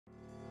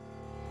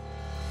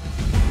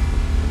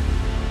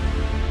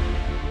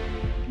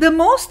The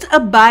most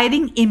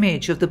abiding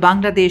image of the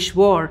Bangladesh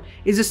War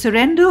is the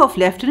surrender of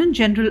Lieutenant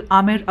General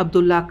Amir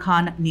Abdullah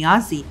Khan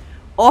Niazi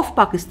of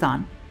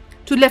Pakistan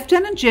to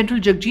Lieutenant General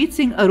Jagjit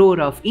Singh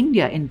Arora of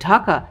India in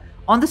Dhaka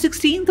on the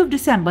 16th of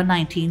December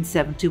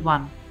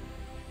 1971.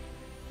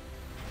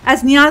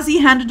 As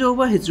Niazi handed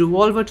over his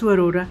revolver to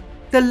Arora,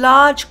 the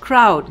large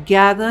crowd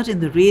gathered in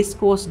the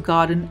racecourse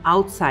garden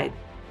outside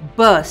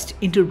burst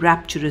into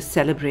rapturous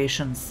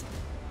celebrations.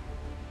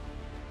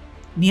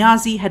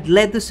 Niazi had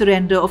led the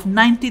surrender of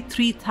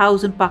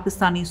 93,000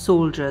 Pakistani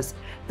soldiers,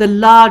 the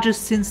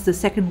largest since the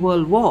Second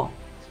World War,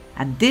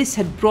 and this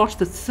had brought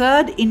the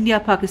Third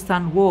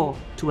India-Pakistan War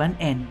to an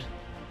end.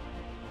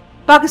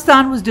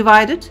 Pakistan was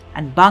divided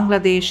and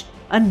Bangladesh,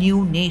 a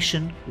new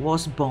nation,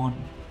 was born.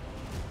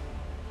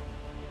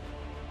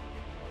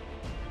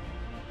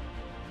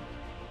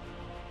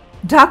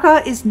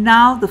 Dhaka is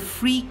now the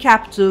free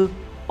capital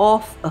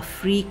of a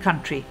free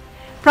country.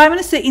 Prime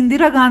Minister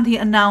Indira Gandhi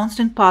announced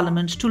in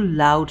Parliament to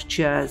loud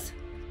cheers.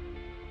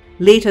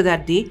 Later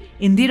that day,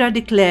 Indira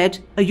declared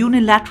a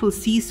unilateral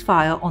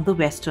ceasefire on the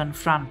Western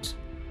Front.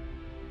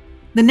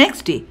 The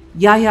next day,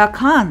 Yahya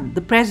Khan,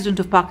 the President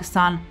of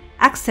Pakistan,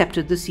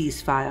 accepted the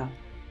ceasefire.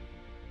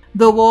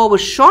 The war was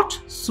short,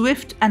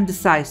 swift and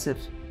decisive.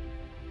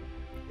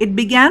 It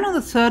began on the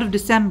 3rd of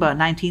December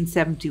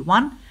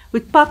 1971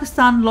 with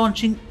Pakistan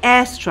launching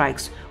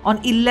airstrikes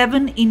on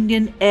 11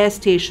 Indian air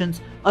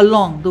stations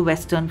along the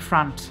Western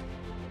Front.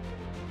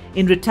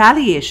 In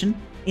retaliation,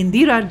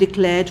 Indira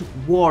declared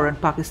war on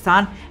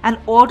Pakistan and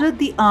ordered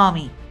the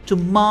army to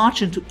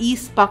march into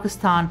East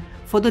Pakistan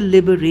for the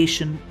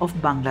liberation of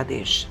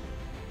Bangladesh.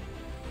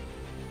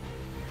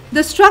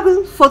 The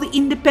struggle for the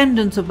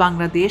independence of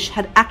Bangladesh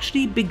had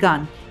actually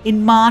begun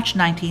in March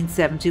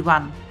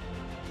 1971.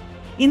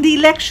 In the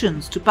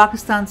elections to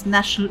Pakistan's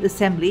National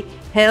Assembly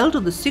held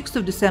on the 6th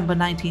of December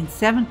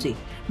 1970,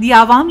 the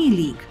Awami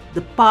League,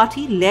 the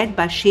party led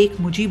by Sheikh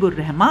Mujibur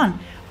Rahman,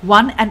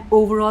 won an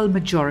overall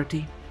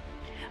majority.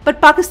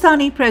 But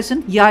Pakistani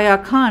President Yahya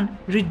Khan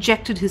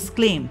rejected his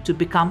claim to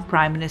become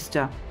Prime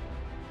Minister.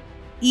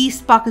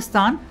 East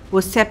Pakistan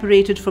was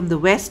separated from the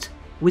West,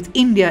 with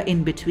India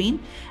in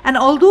between, and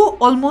although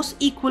almost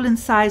equal in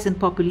size and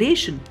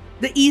population,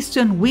 the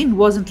eastern wing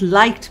wasn't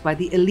liked by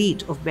the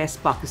elite of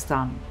West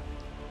Pakistan.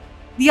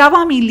 The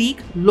Awami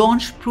League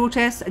launched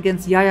protests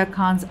against Yahya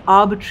Khan's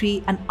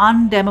arbitrary and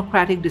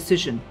undemocratic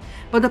decision,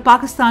 but the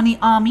Pakistani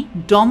army,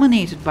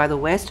 dominated by the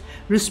West,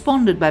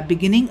 responded by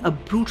beginning a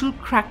brutal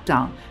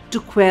crackdown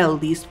to quell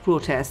these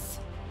protests.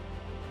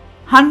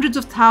 Hundreds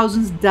of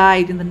thousands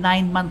died in the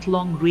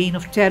 9-month-long reign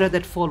of terror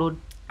that followed,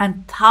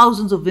 and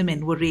thousands of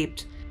women were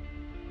raped.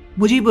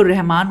 Mujibur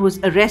Rahman was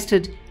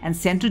arrested and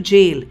sent to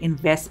jail in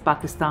West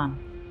Pakistan.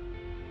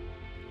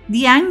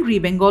 The angry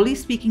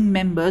Bengali-speaking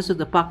members of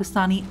the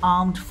Pakistani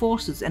armed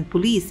forces and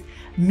police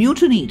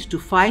mutinied to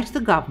fight the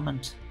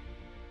government.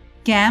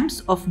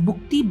 Camps of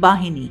Mukti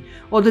Bahini,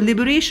 or the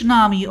Liberation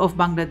Army of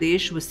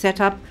Bangladesh, were set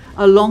up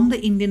along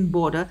the Indian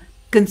border,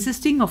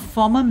 consisting of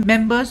former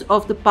members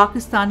of the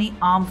Pakistani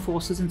armed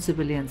forces and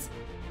civilians.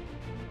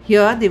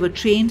 Here they were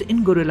trained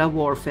in guerrilla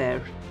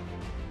warfare.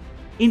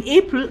 In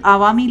April,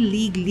 Awami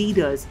League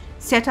leaders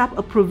set up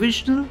a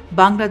provisional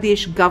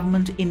Bangladesh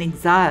government in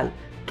exile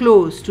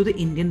close to the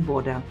Indian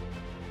border.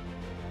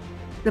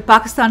 The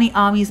Pakistani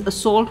army's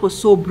assault was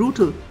so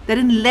brutal that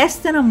in less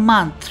than a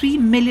month, 3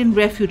 million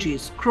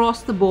refugees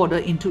crossed the border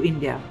into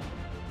India.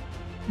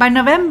 By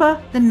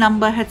November, the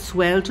number had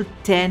swelled to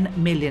 10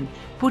 million,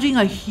 putting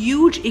a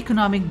huge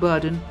economic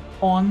burden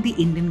on the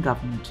Indian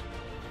government.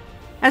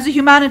 As the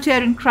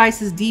humanitarian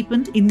crisis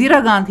deepened,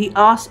 Indira Gandhi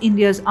asked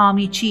India's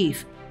army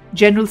chief,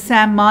 General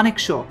Sam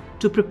Manekshaw,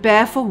 to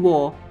prepare for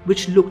war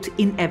which looked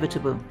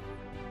inevitable.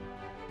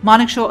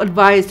 Manekshaw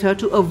advised her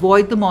to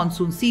avoid the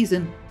monsoon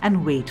season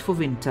and wait for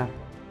winter.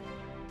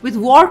 With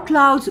war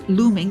clouds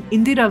looming,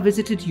 Indira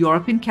visited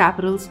European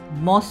capitals,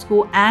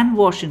 Moscow and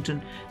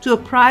Washington to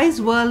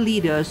apprise world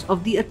leaders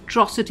of the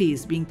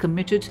atrocities being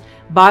committed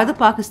by the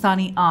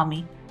Pakistani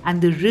army and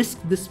the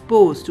risk this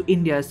posed to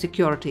India's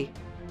security.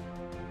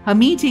 Her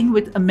meeting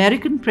with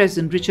American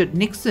President Richard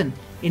Nixon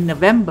in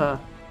November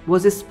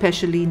was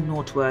especially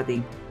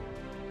noteworthy.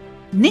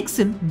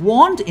 Nixon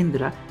warned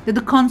Indira that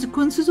the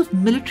consequences of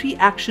military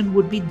action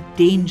would be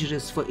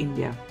dangerous for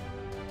India.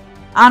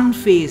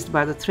 Unfazed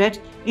by the threat,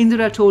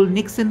 Indira told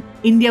Nixon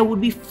India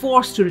would be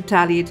forced to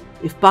retaliate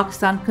if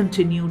Pakistan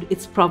continued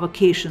its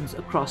provocations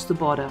across the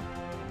border.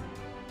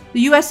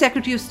 The US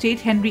Secretary of State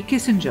Henry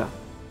Kissinger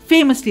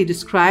famously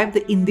described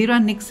the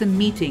Indira-Nixon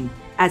meeting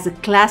as a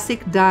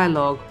classic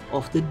dialogue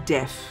of the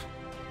deaf.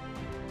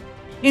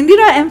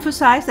 Indira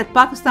emphasized that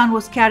Pakistan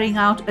was carrying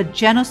out a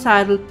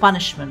genocidal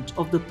punishment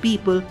of the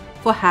people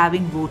for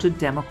having voted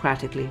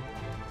democratically.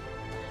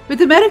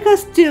 With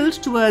America's tilt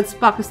towards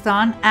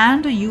Pakistan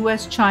and a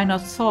US-China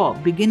thaw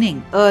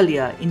beginning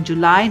earlier in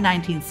July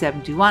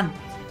 1971,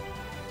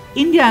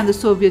 India and the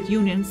Soviet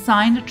Union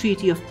signed a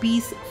treaty of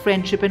peace,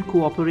 friendship and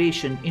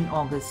cooperation in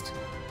August.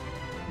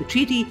 The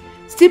treaty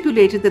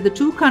stipulated that the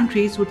two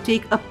countries would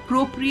take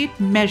appropriate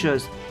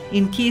measures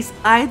in case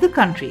either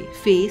country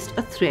faced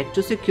a threat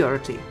to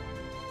security.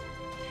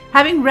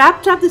 Having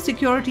wrapped up the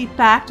Security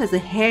Pact as a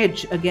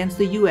hedge against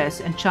the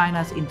US and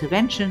China's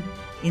intervention,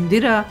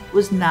 Indira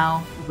was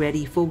now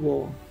ready for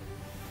war.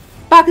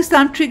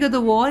 Pakistan triggered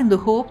the war in the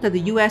hope that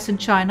the US and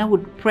China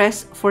would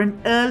press for an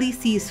early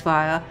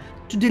ceasefire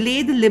to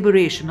delay the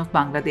liberation of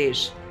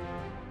Bangladesh.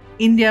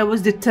 India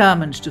was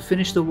determined to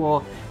finish the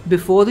war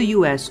before the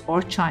US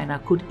or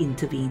China could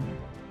intervene.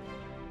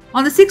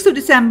 On the 6th of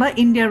December,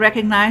 India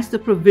recognized the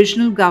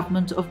Provisional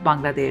Government of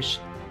Bangladesh.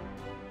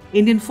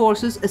 Indian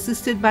forces,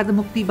 assisted by the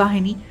Mukti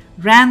Bahini,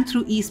 ran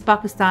through East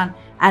Pakistan,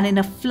 and in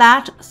a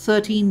flat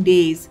 13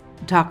 days,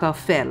 Dhaka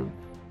fell.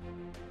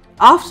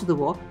 After the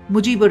war,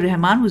 Mujibur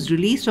Rahman was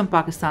released from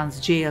Pakistan's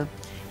jail.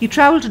 He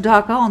travelled to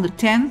Dhaka on the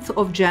 10th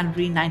of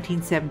January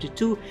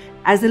 1972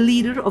 as a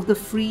leader of the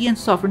free and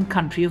sovereign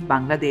country of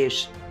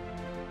Bangladesh.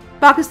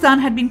 Pakistan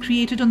had been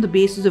created on the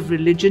basis of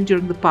religion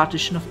during the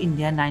partition of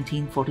India in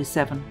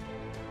 1947.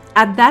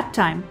 At that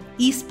time,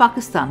 East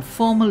Pakistan,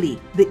 formerly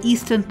the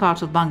eastern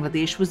part of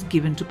Bangladesh, was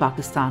given to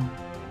Pakistan.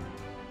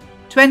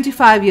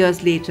 25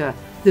 years later,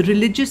 the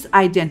religious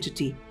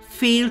identity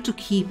failed to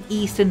keep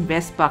East and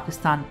West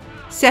Pakistan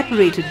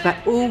separated by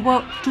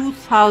over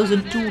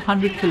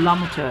 2,200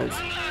 kilometers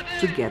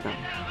together.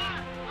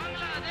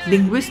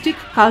 Linguistic,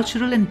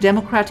 cultural and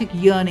democratic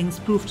yearnings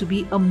proved to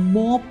be a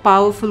more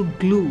powerful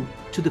glue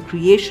to the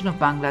creation of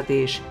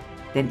Bangladesh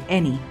than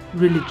any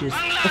religious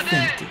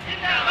affinity.